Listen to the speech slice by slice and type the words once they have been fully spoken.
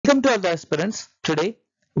Welcome to all the aspirants. Today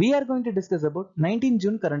we are going to discuss about 19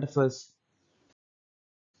 June current affairs.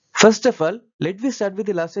 First of all, let me start with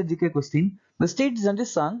the last year GK question. The state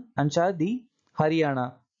judges Sang and Chadi,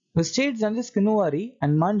 Haryana. The state judges Kinuwari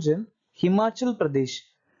and Manjan, Himachal Pradesh.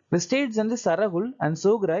 The state judges Sarahul and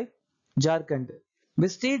Sograi, Jharkhand. The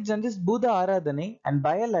state judges Buddha Aradhane and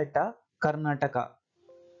Bayalata, Karnataka.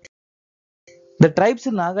 The tribes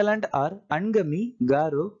in Nagaland are Angami,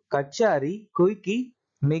 Garo, Kachari, Kuiki,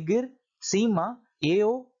 Migir, Sima,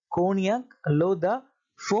 Eo, Konyak, Lodha,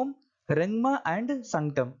 Fum, Rengma and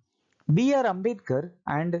Sanctum. B.R. Ambedkar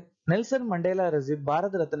and Nelson Mandela received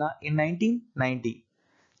Bharat Ratna in 1990.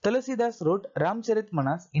 Tulasidas wrote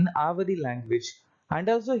Ramcharitmanas in Avadi language, and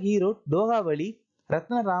also he wrote Dohavali,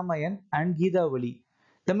 Ratna Ramayan and Geetavali.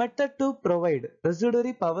 The method to provide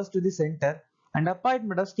residuary powers to the center and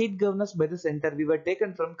appointment of state governors by the center were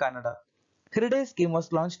taken from Canada. Heriday scheme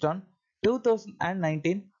was launched on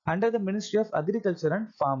 2019 under the Ministry of Agriculture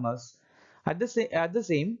and Farmers. At the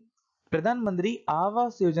same, Pradhan Mantri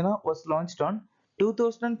Awas Yojana was launched on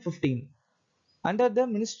 2015 under the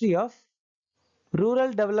Ministry of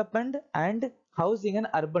Rural Development and Housing and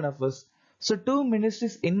Urban Affairs. So two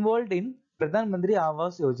ministries involved in Pradhan Mantri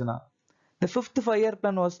Awas Yojana. The fifth five-year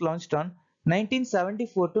plan was launched on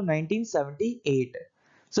 1974 to 1978.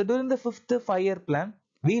 So during the fifth five-year plan,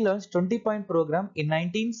 we launched 20-point program in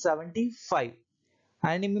 1975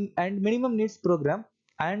 and minimum needs program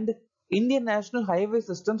and Indian National Highway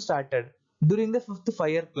System started during the fifth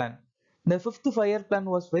five-year plan. The fifth five-year plan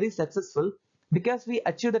was very successful because we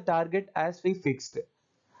achieved the target as we fixed.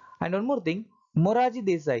 And one more thing, Morarji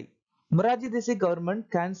Desai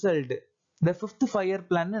government cancelled the fifth five-year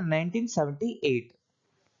plan in 1978.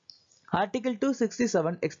 Article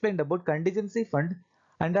 267 explained about contingency fund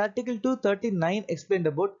and Article 239 explained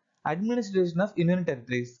about administration of union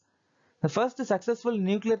territories. The first successful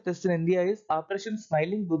nuclear test in India is Operation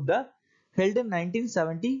Smiling Buddha held in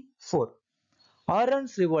 1974.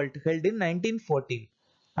 Orange Revolt held in 1914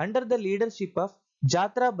 under the leadership of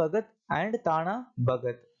Jatra Bhagat and Tana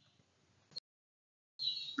Bhagat,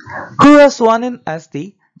 who was sworn in as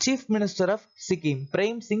the Chief Minister of Sikkim,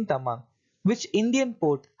 Prem Singh Tamang. Which Indian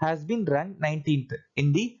port has been ranked 19th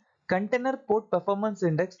in the Container Port Performance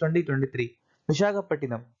Index 2023?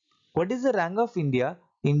 Visakhapatnam. What is the rank of India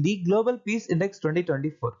in the Global Peace Index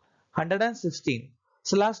 2024? 116.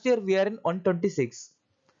 So last year we are in 126.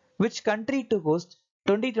 Which country to host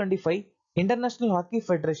 2025 International Hockey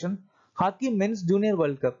Federation Hockey Men's Junior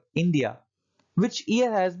World Cup? India. Which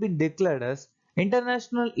year has been declared as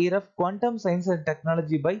International Year of Quantum Science and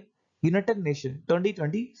Technology by United Nations?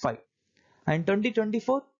 2025. And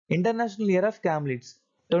 2024 International Year of Camelids,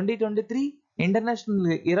 2023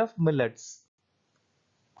 International Year of Millets.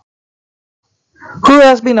 Who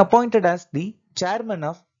has been appointed as the chairman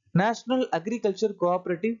of National Agriculture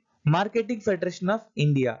Cooperative Marketing Federation of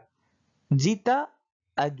India? Jita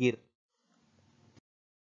Agir.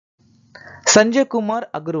 Sanjay Kumar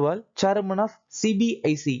Agarwal, chairman of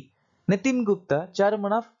CBIC. Nitin Gupta,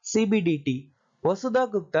 chairman of CBDT.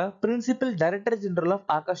 Vasudha Gupta, principal director general of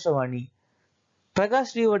Akashvani.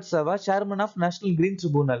 Prakash Srivatsava, chairman of National Green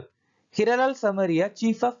Tribunal. Hiralal Samaria,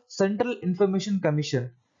 chief of Central Information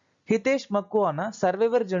Commission. Hitesh Makwana,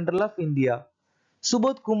 surveyor general of India.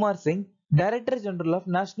 Subodh Kumar Singh, director general of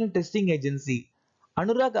National Testing Agency.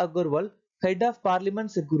 Anurag Agarwal, head of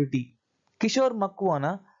Parliament Security. Kishore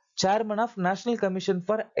Makwana, chairman of National Commission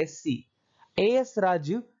for SC. A.S.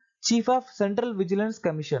 Raju, chief of Central Vigilance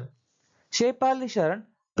Commission. Shepali Sharan,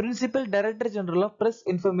 principal director general of Press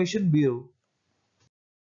Information Bureau,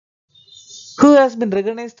 who has been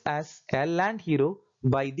recognized as a land hero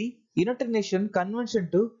by the United Nations Convention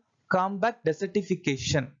to Combat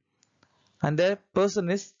Desertification. And the person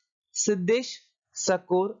is Siddesh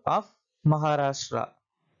Sakor of Maharashtra.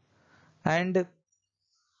 And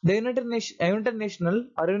the United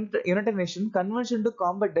Nations Convention to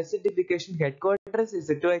Combat Desertification headquarters is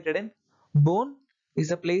situated in Bonn,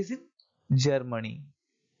 is a place in Germany.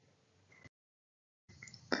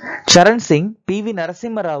 Charan Singh, P.V.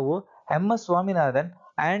 Narasimha Rao, M.S. Swaminathan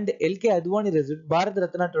and L.K. Advani received Bharat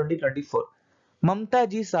Ratna 2024. Mamta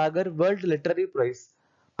G. Sagar World Literary Prize.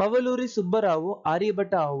 Pavaluri Subbarao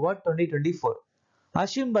Aryabhatta Award 2024.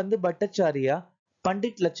 Ashim Bandhu Bhattacharya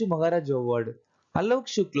Pandit Lachu Maharaj Award. Alok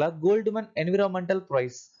Shukla Goldman Environmental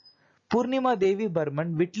Prize. Purnima Devi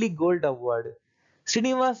Burman Whitley Gold Award.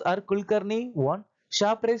 Srinivas R. Kulkarni won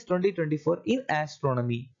Shah Prize 2024 in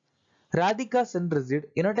Astronomy. Radhika Sen received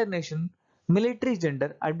United Nations Military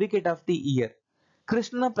Gender Advocate of the Year.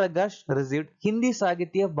 Krishna Prakash received Hindi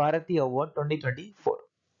Sahitya Bharati Award 2024.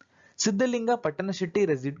 Siddhalinga Pattanashetty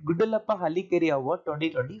received Gudalappa Halikeri Award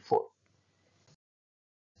 2024.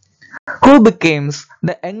 Who becomes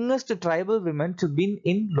the youngest tribal woman to win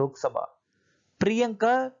in Lok Sabha?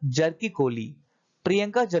 Priyanka Jarkikoli.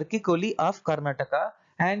 Priyanka Jarkikoli of Karnataka,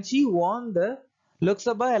 and she won the Lok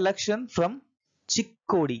Sabha election from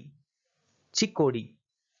Chikkodi. Chikkodi.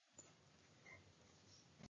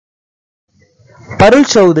 Parul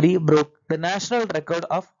Chowdhury broke the national record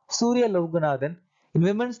of Surya Loganathan in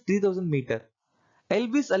women's 3000 meter.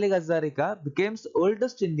 Elvis Ali Hazarika became the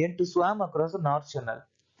oldest Indian to swim across the North Channel.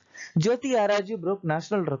 Jyoti Araju broke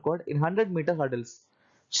national record in 100-meter hurdles.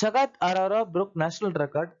 Shagat Arora broke national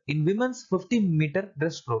record in women's 50-meter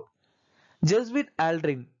breaststroke. Jaspreet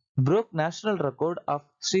Aldrin broke national record of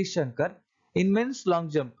Sri Shankar in men's long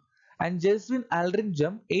jump, and Jaspreet Aldrin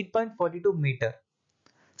jumped 8.42 meter.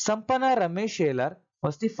 Sampana Ramesh Shelar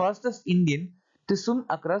was the fastest Indian to swim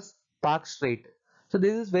across Park Strait. So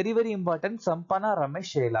this is very important. Sampana Ramesh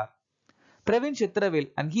Shelar. Praveen Chitravel,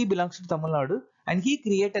 and he belongs to Tamil Nadu, and he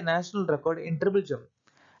created a national record in triple jump,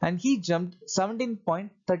 and he jumped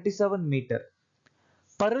 17.37 meter.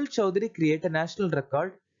 Parul Chowdhury created a national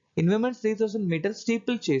record in women's 3000 meter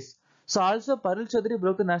steeplechase. So also Parul Chowdhury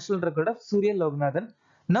broke the national record of Surya Loganathan.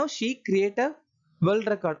 Now she created a world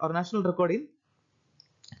record or national record in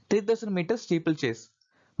 3000 meter steeplechase.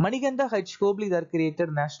 Manikanda H. Kobli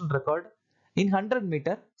created national record in 100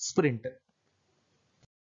 meter sprint.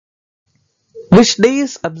 Which day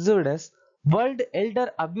is observed as World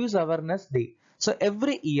Elder Abuse Awareness Day? So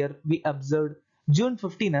every year we observe June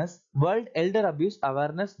 15 as World Elder Abuse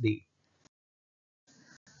Awareness Day.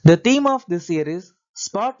 The theme of this year is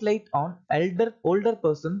Spotlight on Older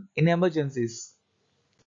Person in Emergencies.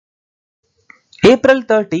 April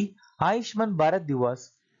 30, Ayushman Bharat Divas.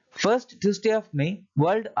 First Tuesday of May,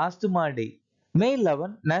 World Asthma Day. May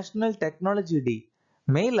 11, National Technology Day.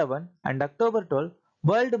 May 11 and October 12,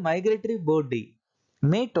 World Migratory Bird Day.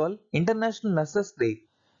 May 12, International Nurses Day.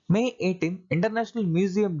 May 18, International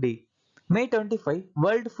Museum Day. May 25,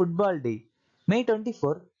 World Football Day. May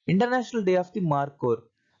 24, International Day of the Markhor.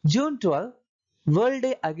 June 12, World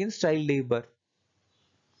Day Against Child Labor.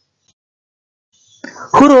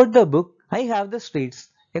 Who wrote the book I Have the Streets,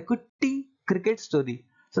 a Kutti cricket story?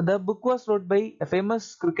 So the book was wrote by a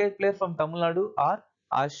famous cricket player from Tamil Nadu, R.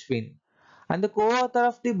 Ashwin. And the co-author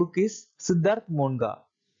of the book is Siddharth Monga.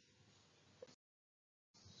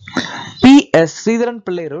 P.S. Sridharan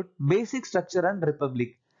Pillai wrote Basic Structure and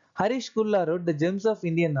Republic. Harish Kulla wrote The Gems of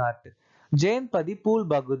Indian Art. Jayan Padi Pool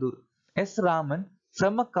Bahadur. S. Raman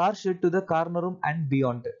From a Car Shed to the Corner Room and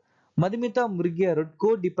Beyond. Madhumita Murgia wrote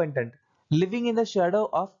Codependent, Living in the Shadow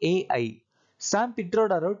of AI. Sam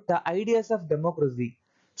Pitroda wrote The Ideas of Democracy.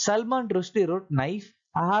 Salman Rushdie wrote Knife,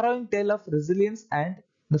 a harrowing tale of resilience and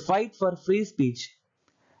the fight for free speech.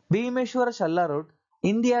 Bhimeshwara Challa wrote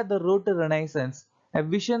India the Road to Renaissance, a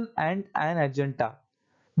vision and an agenda.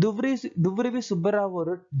 Duvrivi Subbarao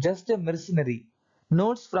wrote Just a Mercenary,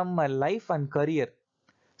 Notes from My Life and Career.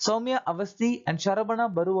 Soumya Avasthi and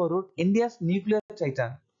Sharabana Barua wrote India's Nuclear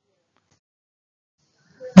Titan.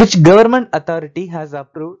 Which government authority has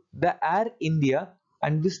approved the Air India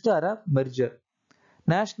and Vistara merger?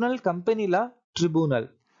 National Company Law Tribunal.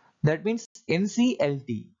 That means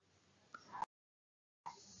NCLT.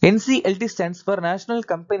 NCLT stands for National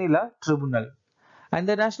Company Law Tribunal. And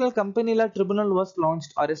the National Company Law Tribunal was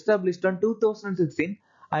launched or established in 2016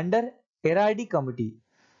 under Eradi Committee.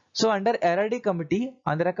 So under Eradi Committee,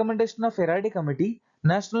 on the recommendation of Eradi Committee,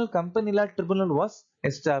 National Company Law Tribunal was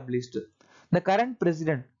established. The current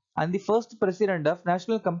president and the first president of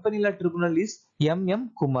National Company Law Tribunal is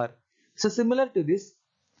M. Kumar. So similar to this,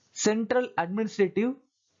 Central Administrative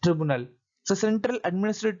Tribunal. So Central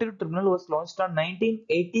Administrative Tribunal was launched on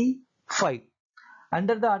 1985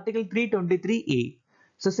 under the Article 323A.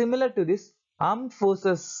 So similar to this, Armed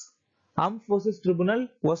Forces Tribunal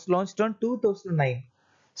was launched on 2009.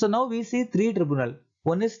 So now we see three tribunal.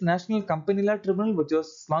 One is National Company Law Tribunal, which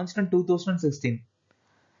was launched in 2016.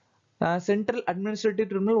 Central Administrative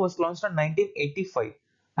Tribunal was launched in 1985,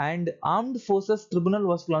 and Armed Forces Tribunal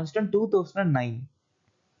was launched in 2009.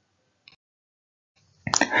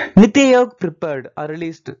 Niti Aayog prepared or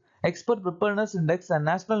released Expert Preparedness Index and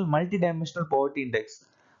National Multidimensional Poverty Index.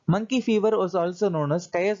 Monkey fever was also known as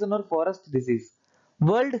Kayasano forest disease.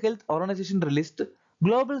 World Health Organization released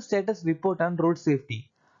Global Status Report on Road Safety.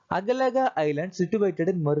 Agalaga Island situated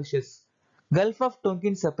in Mauritius. Gulf of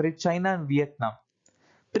Tonkin separate China and Vietnam.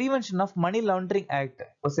 Prevention of Money Laundering Act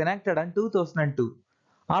was enacted in 2002.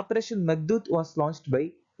 Operation Meghdoot was launched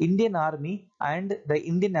by Indian Army and the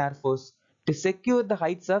Indian Air Force to secure the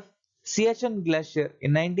heights of Siachen Glacier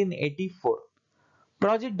in 1984.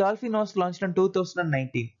 Project Dolphin was launched in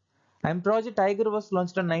 2019 and Project Tiger was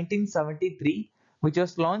launched in 1973, which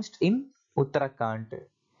was launched in Uttarakhand.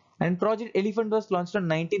 And Project Elephant was launched in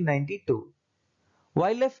 1992.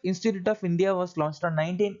 Wildlife Institute of India was launched in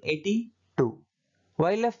 1982.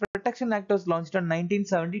 Wildlife Protection Act was launched in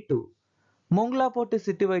 1972. Mongla Port is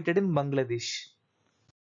situated in Bangladesh.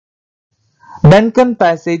 Duncan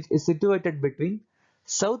Passage is situated between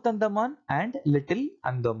South Andaman and Little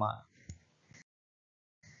Andaman.